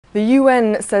The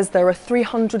UN says there are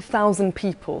 300,000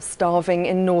 people starving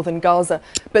in northern Gaza,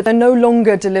 but they're no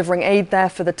longer delivering aid there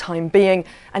for the time being,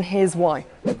 and here's why.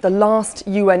 The last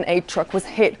UN aid truck was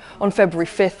hit on February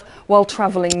 5th while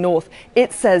travelling north.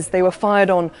 It says they were fired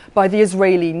on by the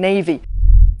Israeli Navy.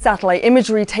 Satellite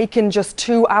imagery taken just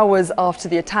 2 hours after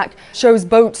the attack shows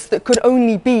boats that could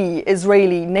only be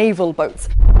Israeli naval boats.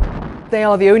 They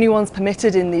are the only ones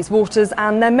permitted in these waters,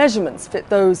 and their measurements fit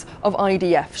those of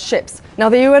IDF ships. Now,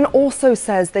 the UN also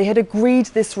says they had agreed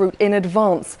this route in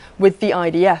advance with the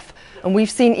IDF, and we've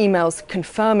seen emails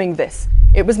confirming this.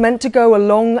 It was meant to go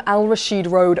along Al Rashid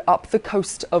Road up the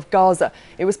coast of Gaza.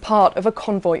 It was part of a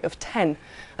convoy of 10.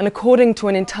 And according to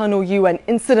an internal UN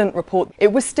incident report,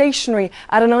 it was stationary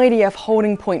at an IDF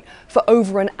holding point for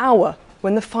over an hour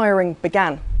when the firing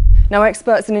began. Now,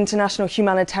 experts in international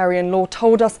humanitarian law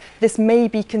told us this may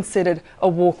be considered a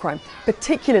war crime,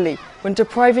 particularly when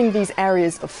depriving these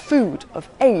areas of food, of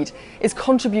aid, is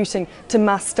contributing to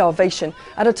mass starvation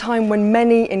at a time when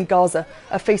many in Gaza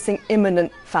are facing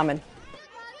imminent famine.